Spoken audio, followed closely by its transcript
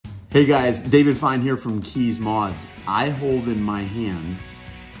Hey guys, David Fine here from Keys Moths. I hold in my hand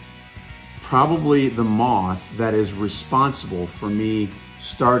probably the moth that is responsible for me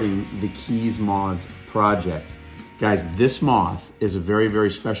starting the Keys Moths project. Guys, this moth is a very,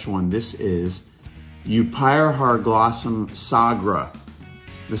 very special one. This is Eupyrharglossum sagra,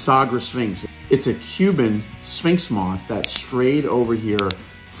 the SAGRA SPHINX. It's a Cuban Sphinx moth that strayed over here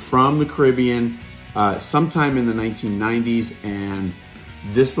from the Caribbean sometime in the 1990s, and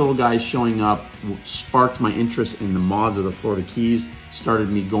this little guy showing up sparked my interest in the moths of the Florida Keys, started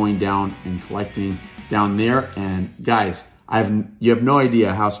me going down and collecting down there. And guys, you have no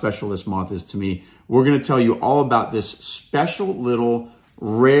idea how special this moth is to me. We're gonna tell you all about this special little,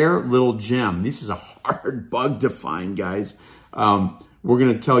 rare little gem. This is a hard bug to find, guys. We're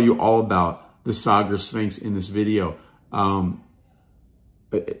gonna tell you all about the SAGRA SPHINX in this video.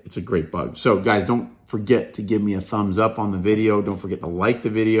 It's a great bug. So guys, don't forget to give me a thumbs up on the video. Don't forget to like the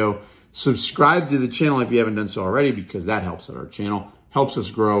video. Subscribe to the channel if you haven't done so already, because that helps out our channel, helps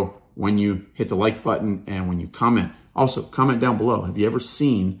us grow when you hit the like button and when you comment. Also, comment down below. Have you ever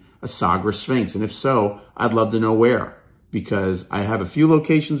seen a SAGRA SPHINX? And if so, I'd love to know where, because I have a few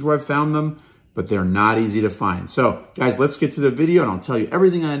locations where I've found them, but they're not easy to find. So guys, let's get to the video and I'll tell you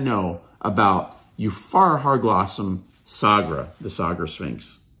everything I know about Eupyrharglossum sagra, the SAGRA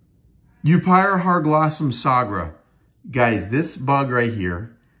SPHINX. Eupyrharglossum sagra. Guys, this bug right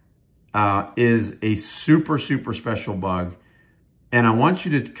here is a super, super special bug. And I want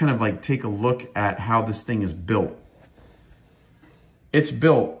you to kind of like take a look at how this thing is built. It's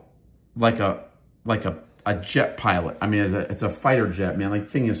built like a jet pilot. I mean, it's a fighter jet, man. Like,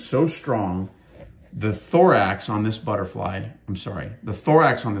 the thing is so strong. The thorax on this butterfly, the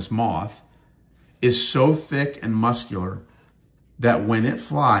thorax on this moth is so thick and muscular that when it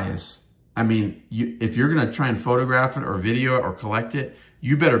flies, I mean, if you're gonna try and photograph it or video it or collect it,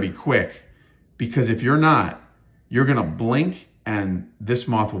 you better be quick, because if you're not, you're gonna blink and this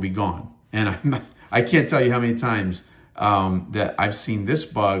moth will be gone. And I can't tell you how many times that I've seen this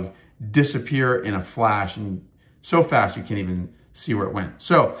bug disappear in a flash, and so fast you can't even see where it went.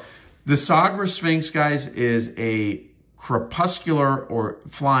 So the SAGRA SPHINX, guys, is a crepuscular or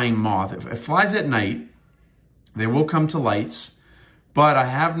flying moth. If it flies at night, they will come to lights, but I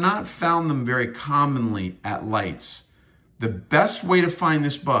have not found them very commonly at lights. The best way to find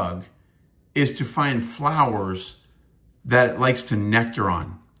this bug is to find flowers that it likes to nectar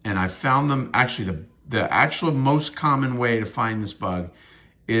on. And I found them, actually, the actual most common way to find this bug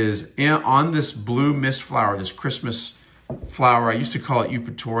is on this blue mist flower, this Christmas flower. I used to call it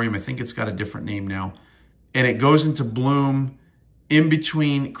Eupatorium. I think it's got a different name now. And it goes into bloom in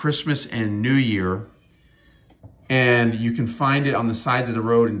between Christmas and New Year. And you can find it on the sides of the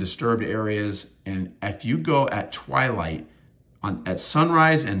road in disturbed areas. And if you go at twilight, at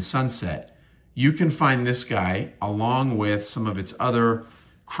sunrise and sunset, you can find this guy along with some of its other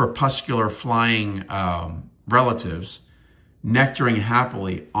crepuscular flying relatives nectaring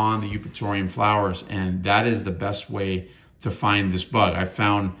happily on the Eupatorium flowers. And that is the best way to find this bug. I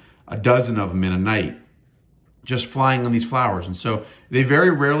found a dozen of them in a night, just flying on these flowers. And so they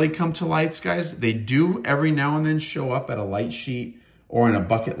very rarely come to lights, guys. They do every now and then show up at a light sheet or in a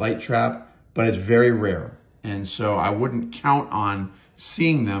bucket light trap, but it's very rare. And so I wouldn't count on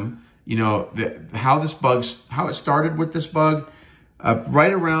seeing them. You know, how it started with this bug,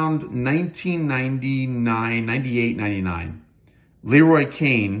 right around 1999, 98, 99, Leroy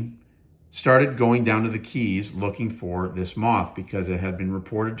Kane started going down to the Keys looking for this moth because it had been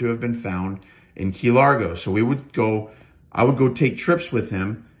reported to have been found in Key Largo. So I would go take trips with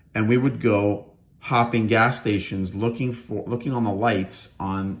him, and we would go hopping gas stations looking on the lights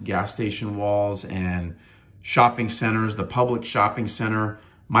on gas station walls and shopping centers. The public shopping center,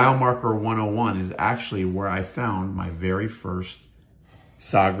 mile marker 101, is actually where I found my very first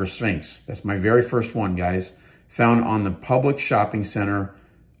SAGRA SPHINX. That's my very first one, guys. Found on the public shopping center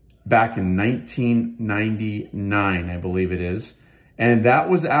back in 1999, I believe it is. And that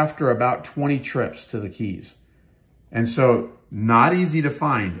was after about 20 trips to the Keys. And so not easy to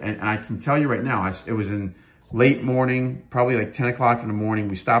find. And I can tell you right now, it was in late morning, probably like 10 o'clock in the morning.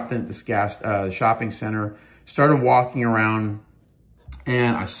 We stopped in at this shopping center, started walking around,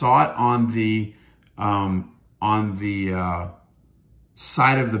 and I saw it on the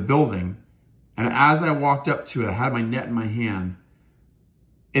side of the building. And as I walked up to it, I had my net in my hand.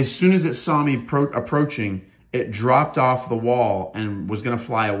 As soon as it saw me approaching, it dropped off the wall and was going to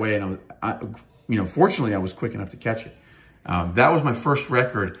fly away. And fortunately, I was quick enough to catch it. That was my first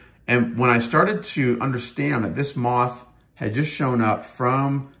record. And when I started to understand that this moth had just shown up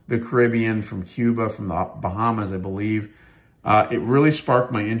from the Caribbean, from Cuba, from the Bahamas, I believe, It really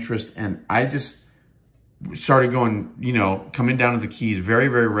sparked my interest, and I just started going, you know, coming down to the Keys very,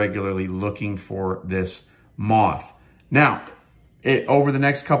 very regularly looking for this moth. Now, over the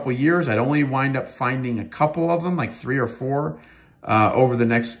next couple of years, I'd only wind up finding a couple of them, like 3 or 4, over the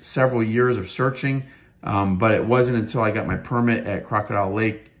next several years of searching. But it wasn't until I got my permit at Crocodile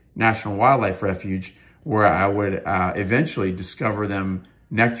Lake National Wildlife Refuge where I would eventually discover them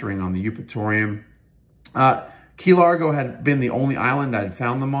nectaring on the Eupatorium. Key Largo had been the only island I'd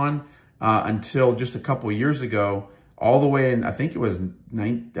found them on until just a couple of years ago, all the way in, I think it was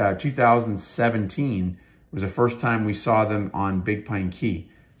 2017, was the first time we saw them on Big Pine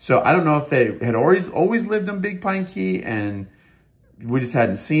Key. So I don't know if they had always lived on Big Pine Key and we just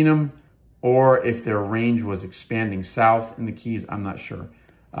hadn't seen them, or if their range was expanding south in the Keys. I'm not sure.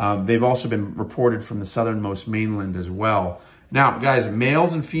 They've also been reported from the southernmost mainland as well. Now, guys,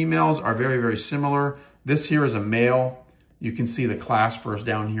 males and females are very, very similar. This here is a male. You can see the claspers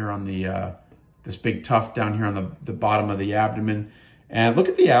down here on the this big tuft down here on the bottom of the abdomen. And look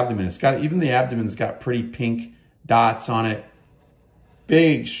at the abdomen. It's got, even the abdomen's got pretty pink dots on it.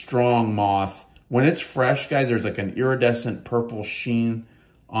 Big, strong moth. When it's fresh, guys, there's like an iridescent purple sheen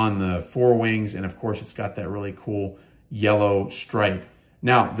on the forewings. And of course, it's got that really cool yellow stripe.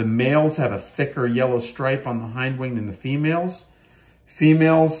 Now, the males have a thicker yellow stripe on the hind wing than the females.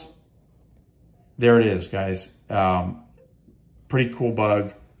 Females, there it is, guys. Pretty cool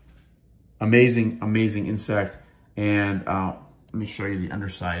bug. Amazing, amazing insect. And let me show you the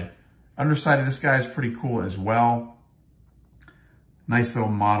underside. Underside of this guy is pretty cool as well. Nice little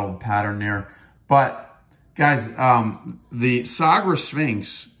mottled pattern there. But guys, the SAGRA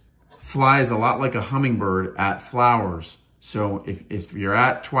Sphinx flies a lot like a hummingbird at flowers. So if you're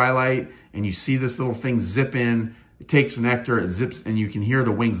at twilight and you see this little thing zip in, it takes nectar, it zips, and you can hear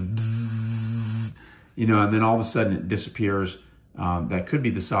the wings, bzzz, you know, and then all of a sudden it disappears. That could be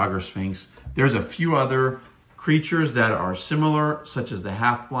the SAGRA Sphinx. There's a few other creatures that are similar, such as the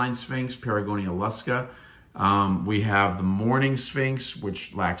half-blind sphinx, Paragonia lusca. We have the mourning sphinx,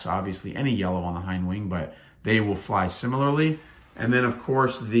 which lacks obviously any yellow on the hind wing, but they will fly similarly. And then, of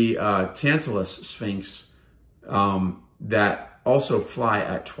course, the Tantalus sphinx that also fly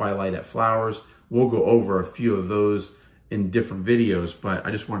at twilight at flowers. We'll go over a few of those in different videos, but I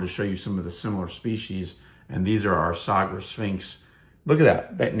just wanted to show you some of the similar species. And these are our SAGRA Sphinx. Look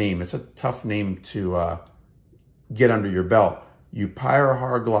at that name. It's a tough name to get under your belt.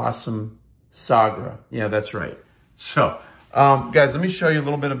 Eupyrahar sagra. Yeah, that's right. So, guys, let me show you a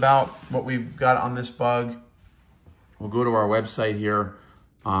little bit about what we've got on this bug. We'll go to our website here,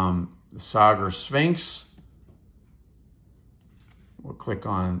 the SAGRA Sphinx. We'll click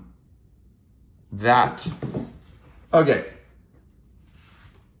on that. Okay.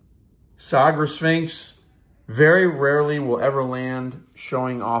 SAGRA Sphinx very rarely will ever land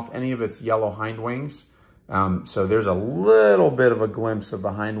showing off any of its yellow hind wings. So there's a little bit of a glimpse of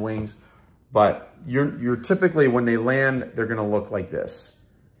the hind wings, but you're typically, when they land, they're gonna look like this.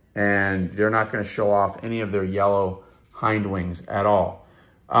 And they're not gonna show off any of their yellow hind wings at all.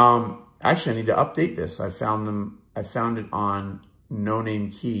 Actually, I need to update this. I found it on No Name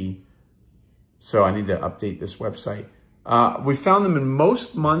Key. So I need to update this website. We found them in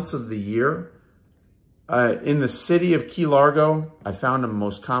most months of the year. In the city of Key Largo, I found them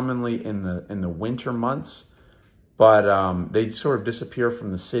most commonly in the winter months, but they sort of disappear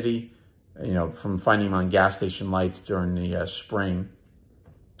from the city, you know, from finding them on gas station lights during the spring.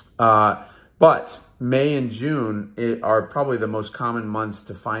 But May and June are probably the most common months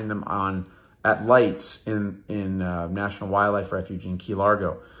to find them at lights in National Wildlife Refuge in Key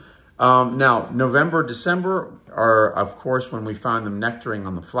Largo. Now, November, December are, of course, when we find them nectaring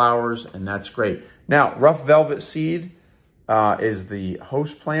on the flowers, and that's great. Now, rough velvet seed is the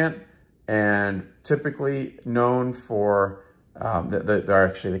host plant, and typically known for,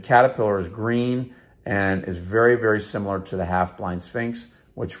 actually the caterpillar is green and is very, very similar to the half-blind sphinx,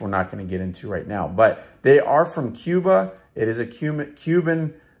 which we're not going to get into right now. But they are from Cuba. It is a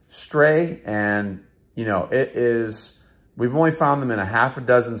Cuban stray, and, you know, we've only found them in a half a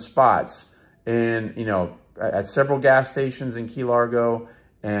dozen spots at several gas stations in Key Largo.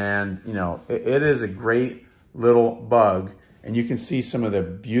 And, you know, it is a great little bug. And you can see some of the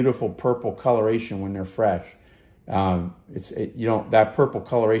beautiful purple coloration when they're fresh. That purple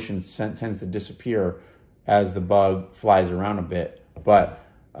coloration tends to disappear as the bug flies around a bit. But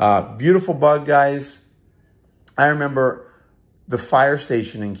beautiful bug, guys. I remember the fire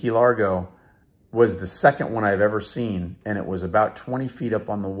station in Key Largo was the second one I've ever seen, and it was about 20 feet up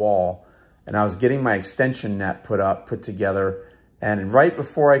on the wall. And I was getting my extension net put together, and right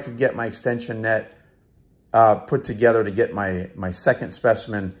before I could get my extension net put together to get my second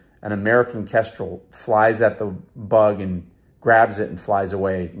specimen. An American kestrel flies at the bug and grabs it and flies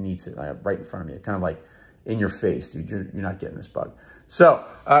away and eats it right in front of me. Kind of like in your face, dude. You're not getting this bug. So,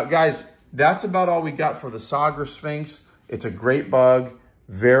 guys, that's about all we got for the SAGRA Sphinx. It's a great bug.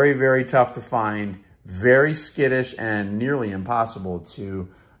 Very, very tough to find. Very skittish and nearly impossible to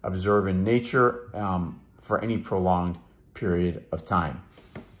observe in nature for any prolonged period of time.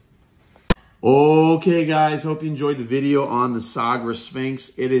 Okay, guys, hope you enjoyed the video on the SAGRA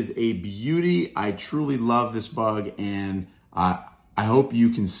Sphinx. It is a beauty. I truly love this bug, and I hope you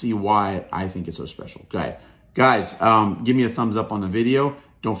can see why I think it's so special. Okay, guys, give me a thumbs up on the video.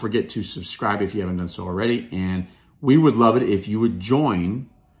 Don't forget to subscribe if you haven't done so already, and we would love it if you would join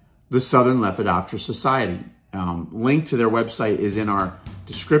the Southern Lepidoptera Society. Link to their website is in our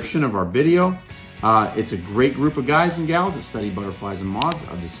description of our video. It's a great group of guys and gals that study butterflies and moths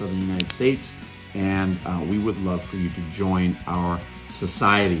of the Southern United States, and we would love for you to join our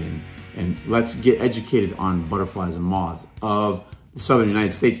society, and let's get educated on butterflies and moths of the Southern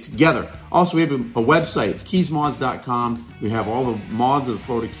United States together. Also, we have a website. It's keysmoths.com. We have all the moths of the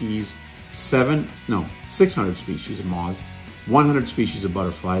Florida Keys, 600 species of moths, 100 species of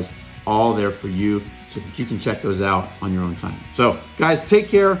butterflies, all there for you so that you can check those out on your own time. So, guys, take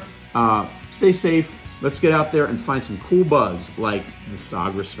care. Stay safe. Let's get out there and find some cool bugs like the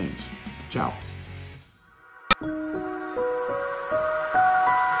SAGRA Sphinx. Ciao.